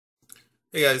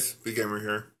Hey guys, Big Gamer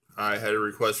here. I had a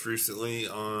request recently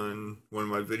on one of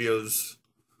my videos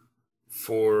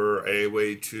for a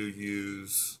way to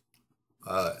use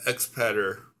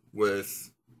Xpadder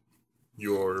with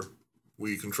your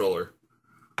Wii controller.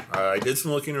 I did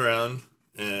some looking around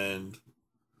and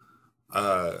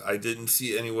I didn't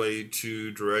see any way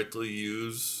to directly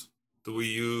use the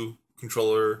Wii U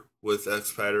controller with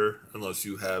Xpadder unless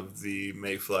you have the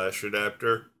Mayflash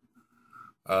adapter.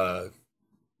 Uh,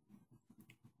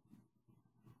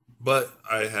 but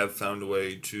I have found a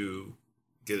way to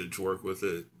get it to work with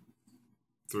it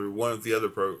through one of the other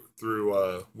through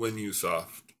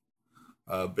Wiinusoft.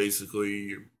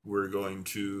 Basically, we're going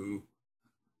to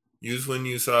use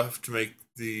Wiinusoft to make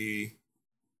the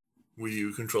Wii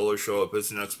U controller show up as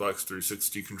an Xbox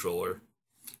 360 controller.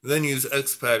 Then use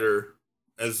Xpadder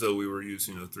as though we were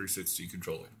using a 360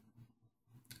 controller.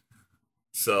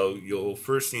 So you'll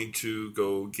first need to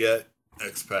go get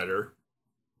Xpadder,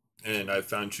 and I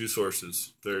found two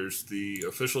sources. There's the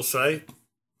official site,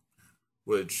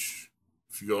 which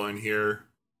if you go in here,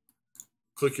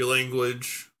 click your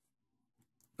language,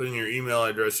 put in your email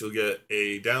address, you'll get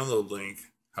a download link.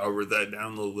 However, that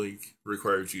download link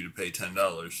requires you to pay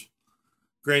 $10.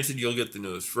 Granted, you'll get the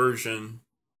newest version,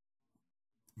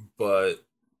 but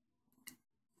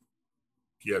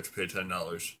you have to pay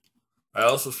 $10. I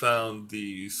also found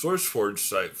the Sourceforge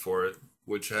site for it,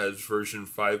 which has version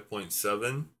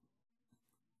 5.7,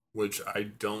 which I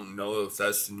don't know if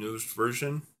that's the newest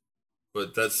version,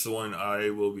 but that's the one I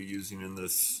will be using in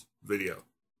this video.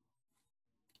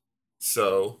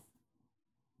 So,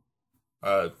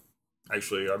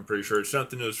 actually, I'm pretty sure it's not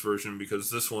the newest version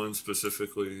because this one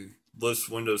specifically lists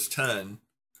Windows 10.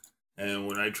 And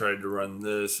when I tried to run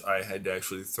this, I had to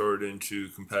actually throw it into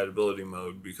compatibility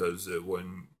mode because it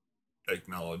wouldn't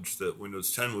acknowledge that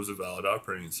Windows 10 was a valid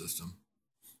operating system.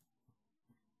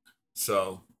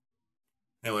 So,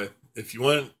 anyway, if you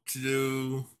want to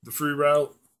do the free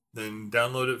route, then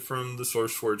download it from the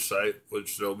SourceForge site,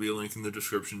 which there'll be a link in the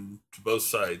description to both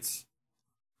sites.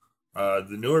 The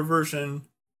newer version,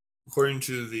 according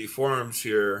to the forums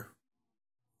here,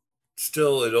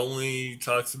 still it only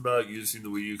talks about using the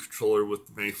Wii U controller with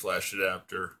the Mayflash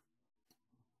adapter.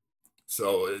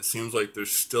 So it seems like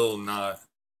there's still not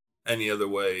any other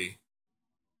way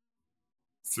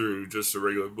through just a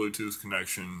regular Bluetooth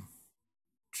connection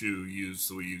to use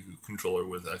the Wii U controller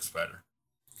with Xpadder.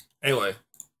 Anyway,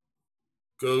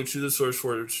 go to the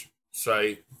SourceForge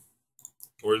site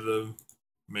or the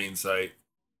main site,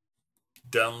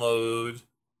 download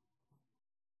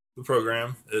the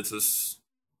program. It's a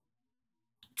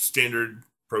standard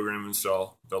program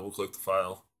install. Double click the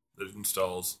file that it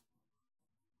installs.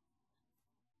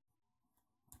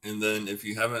 And then if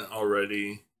you haven't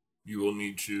already, you will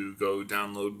need to go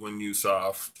download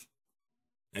Wiiusoft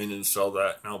and install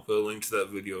that. And I'll put a link to that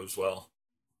video as well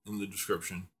in the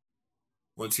description.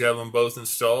 Once you have them both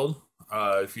installed,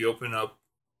 if you're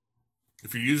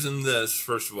using this,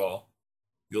 first of all,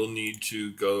 you'll need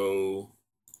to go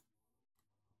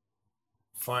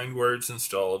find where it's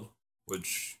installed,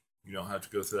 which you don't have to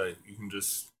go through that. You can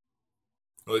just,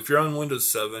 well, if you're on Windows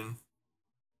 7,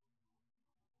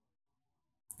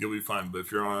 you'll be fine. But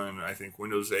if you're on, I think,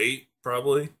 Windows 8,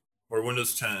 probably, or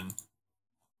Windows 10,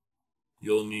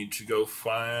 you'll need to go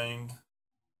find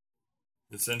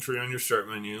its entry on your start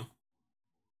menu.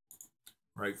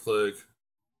 Right click.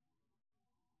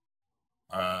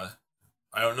 I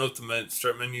don't know if the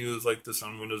start menu is like this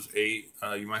on Windows 8.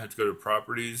 You might have to go to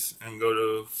Properties and go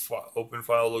to Open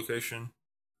File Location.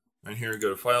 And here, go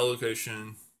to File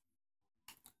Location,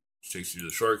 which takes you to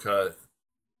the shortcut.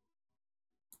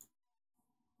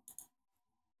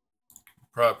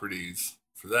 Properties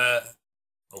for that,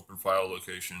 Open File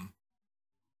Location.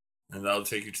 And that'll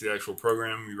take you to the actual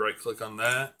program. You right click on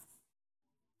that,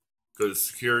 go to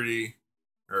Security,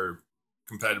 or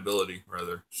Compatibility,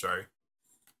 rather, sorry.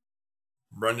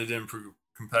 Run it in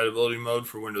compatibility mode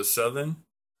for Windows 7.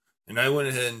 And I went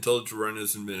ahead and told it to run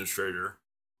as administrator.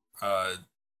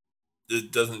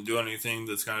 It doesn't do anything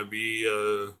that's going to be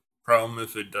a problem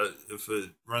if it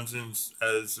runs in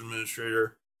as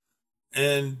administrator,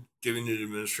 and giving it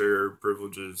administrator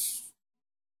privileges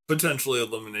potentially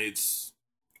eliminates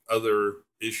other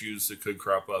issues that could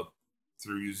crop up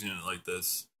through using it like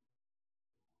this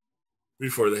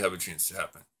before they have a chance to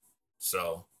happen.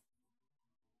 So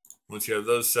once you have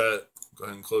those set, go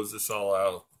ahead and close this all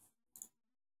out,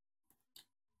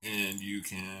 and you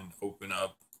can open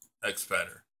up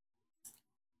Xpadder,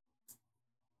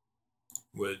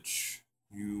 which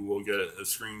you will get a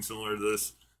screen similar to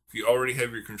this. If you already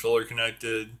have your controller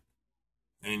connected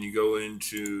and you go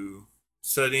into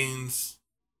settings,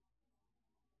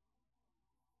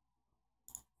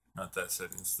 not that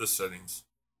settings, this settings.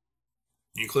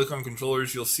 You click on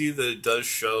controllers, you'll see that it does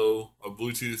show a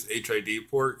Bluetooth HID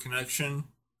port connection,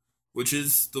 which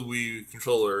is the Wii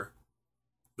controller.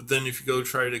 But then if you go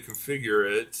try to configure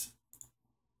it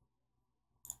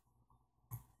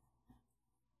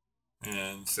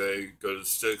and say go to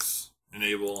sticks,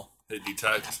 enable, hit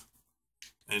detect,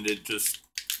 and it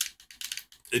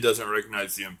doesn't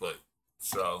recognize the input.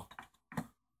 So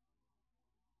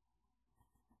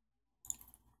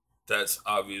that's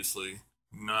obviously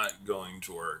not going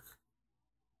to work.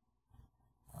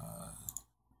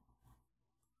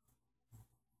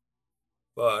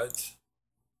 But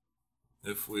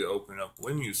if we open up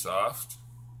Wiiusoft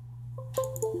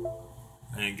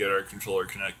and get our controller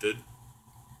connected,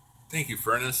 thank you,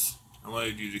 Furnace. I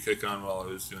wanted you to kick on while I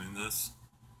was doing this.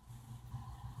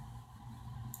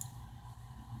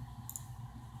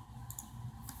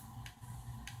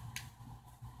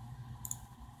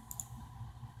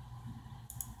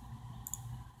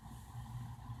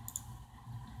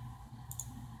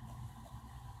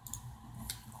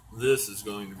 This is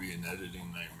going to be an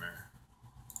editing nightmare.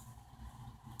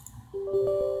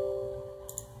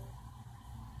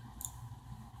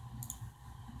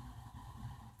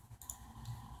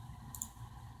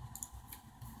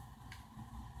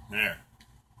 There.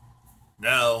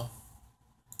 Now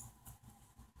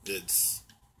it's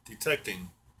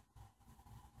detecting.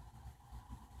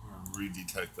 I'm going to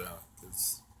redetect that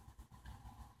because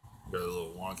I got a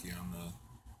little wonky on the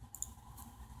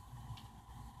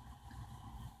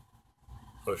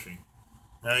pushing.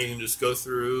 Now you can just go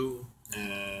through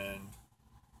and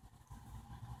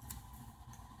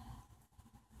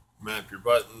map your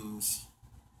buttons.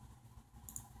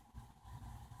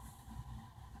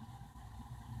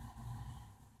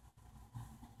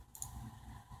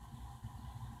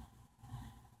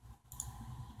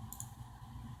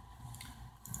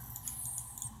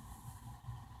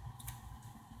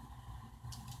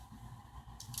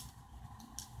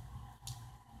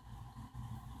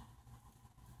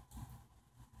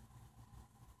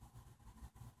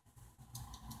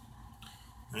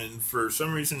 And for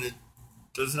some reason it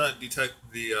does not detect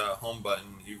the home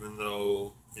button, even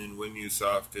though in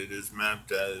Wiiusoft it is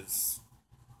mapped as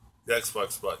the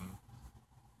Xbox button.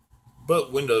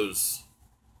 But Windows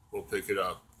will pick it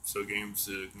up, so games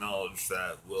that acknowledge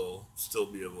that will still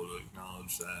be able to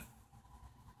acknowledge that.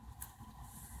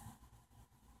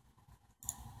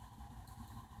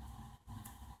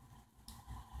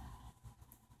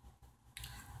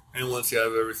 And once you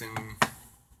have everything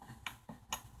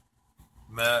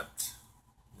mapped,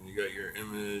 and you got your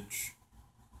image,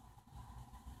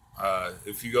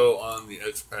 if you go on the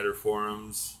Xpadder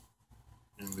forums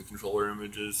in the controller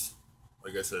images,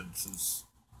 like I said, since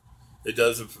it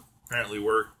does apparently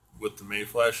work with the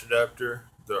Mayflash adapter,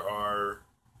 there are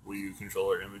Wii U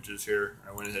controller images here.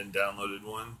 I went ahead and downloaded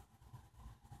one.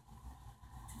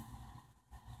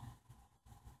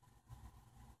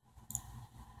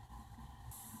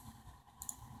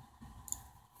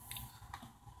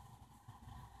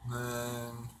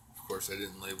 Then, of course, I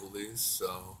didn't label these,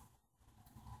 so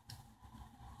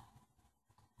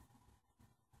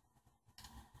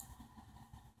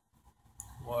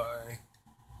Y,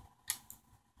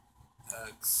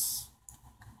 X,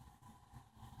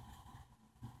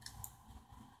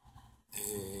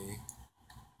 A,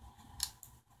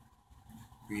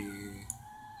 B,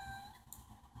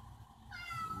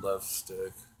 left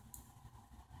stick,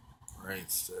 right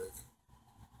stick,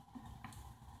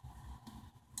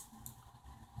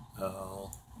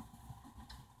 L,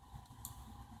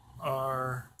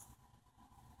 R,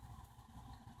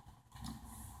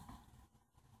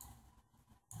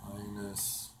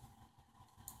 minus,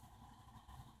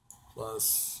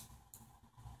 plus,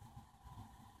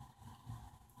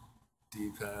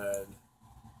 D-pad,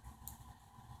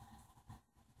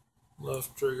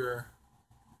 left trigger,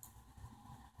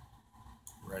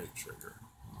 right trigger.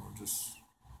 We'll just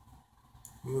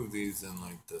move these in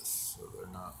like this so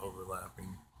they're not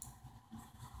overlapping.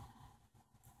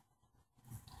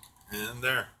 And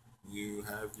there, you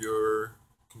have your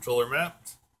controller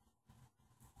mapped.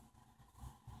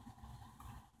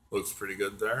 Looks pretty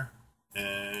good there.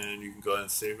 And you can go ahead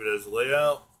and save it as a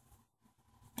layout.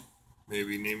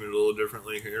 Maybe name it a little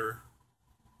differently here.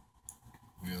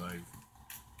 Maybe like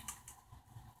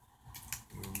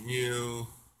new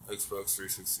Xbox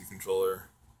 360 controller.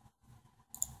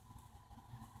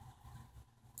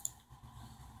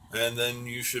 And then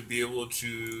you should be able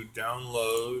to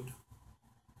download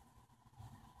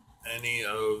any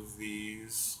of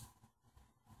these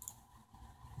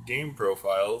game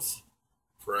profiles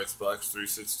for Xbox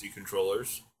 360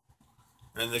 controllers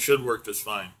and they should work just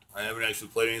fine. I haven't actually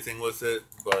played anything with it,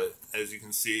 but as you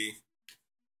can see,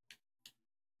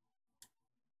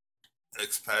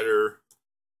 Xpadder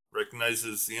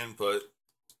recognizes the input,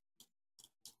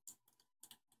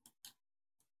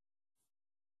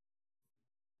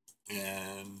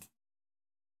 and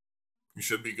you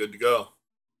should be good to go.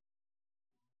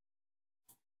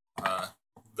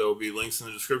 There will be links in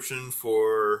the description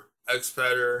for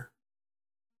Xpadder,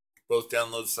 both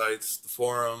download sites, the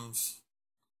forums,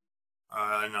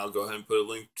 and I'll go ahead and put a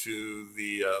link to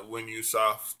the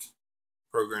Wiiusoft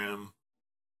program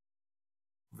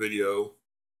video.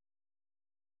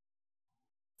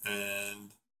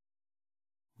 And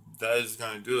that is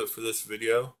going to do it for this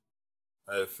video.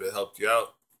 If it helped you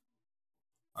out,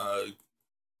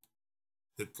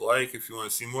 hit the like if you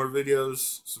want to see more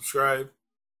videos, subscribe,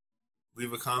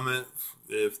 leave a comment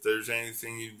if there's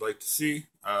anything you'd like to see,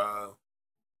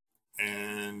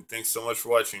 and thanks so much for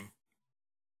watching.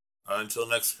 Until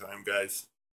next time, guys.